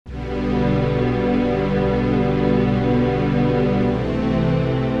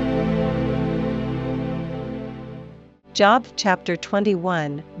Job chapter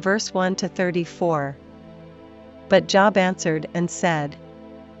 21, verse 1-34. But Job answered and said,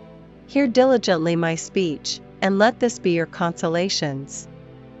 Hear diligently my speech, and let this be your consolations.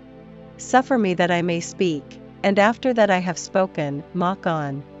 Suffer me that I may speak, and after that I have spoken, mock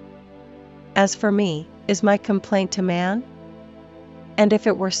on. As for me, is my complaint to man? And if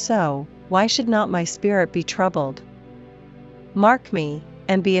it were so, why should not my spirit be troubled? Mark me,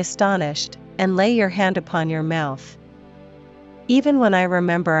 and be astonished, and lay your hand upon your mouth. Even when I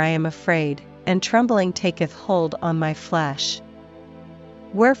remember I am afraid, and trembling taketh hold on my flesh.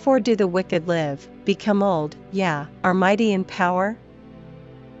 Wherefore do the wicked live, become old, yea, are mighty in power?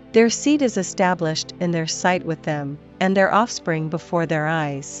 Their seed is established in their sight with them, and their offspring before their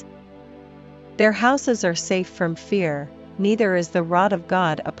eyes. Their houses are safe from fear, neither is the rod of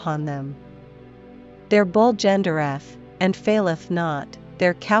God upon them. Their bull gendereth, and faileth not,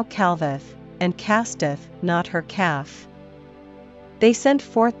 their cow calveth, and casteth not her calf. They send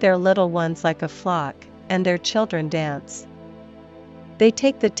forth their little ones like a flock, and their children dance. They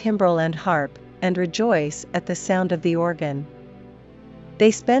take the timbrel and harp, and rejoice at the sound of the organ. They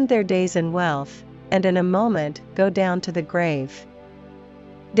spend their days in wealth, and in a moment go down to the grave.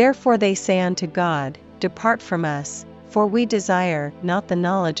 Therefore they say unto God, Depart from us, for we desire not the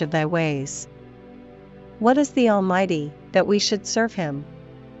knowledge of thy ways. What is the Almighty, that we should serve him?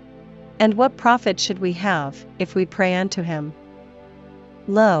 And what profit should we have, if we pray unto him?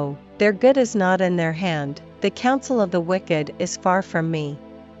 Lo, their good is not in their hand, the counsel of the wicked is far from me.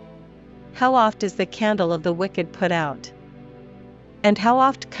 How oft is the candle of the wicked put out? And how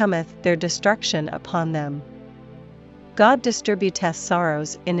oft cometh their destruction upon them? God distributeth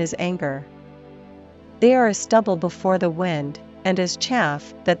sorrows in his anger. They are as stubble before the wind, and as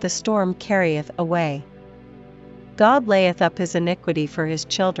chaff that the storm carrieth away. God layeth up his iniquity for his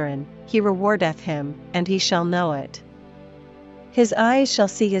children, he rewardeth him, and he shall know it. His eyes shall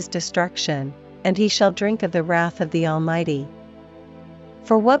see his destruction, and he shall drink of the wrath of the Almighty.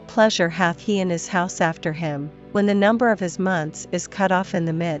 For what pleasure hath he in his house after him, when the number of his months is cut off in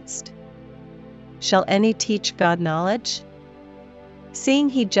the midst? Shall any teach God knowledge? Seeing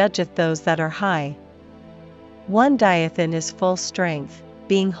he judgeth those that are high. One dieth in his full strength,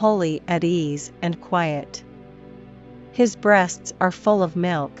 being wholly at ease and quiet. His breasts are full of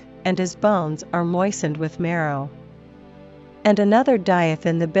milk, and his bones are moistened with marrow. And another dieth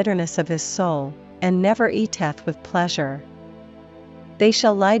in the bitterness of his soul, and never eateth with pleasure. They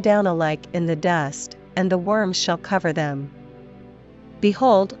shall lie down alike in the dust, and the worms shall cover them.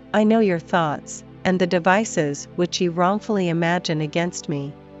 Behold, I know your thoughts, and the devices which ye wrongfully imagine against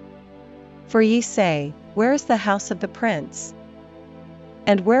me. For ye say, Where is the house of the prince?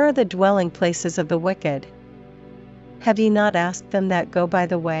 And where are the dwelling places of the wicked? Have ye not asked them that go by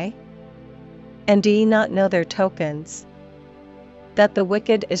the way? And do ye not know their tokens? That the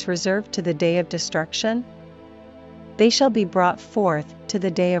wicked is reserved to the day of destruction? They shall be brought forth to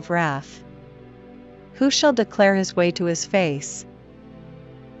the day of wrath. Who shall declare his way to his face?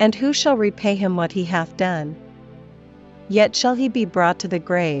 And who shall repay him what he hath done? Yet shall he be brought to the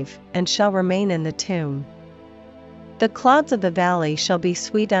grave, and shall remain in the tomb. The clods of the valley shall be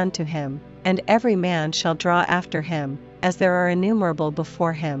sweet unto him, and every man shall draw after him, as there are innumerable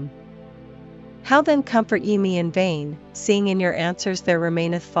before him. How then comfort ye me in vain, seeing in your answers there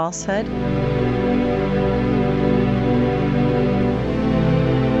remaineth falsehood?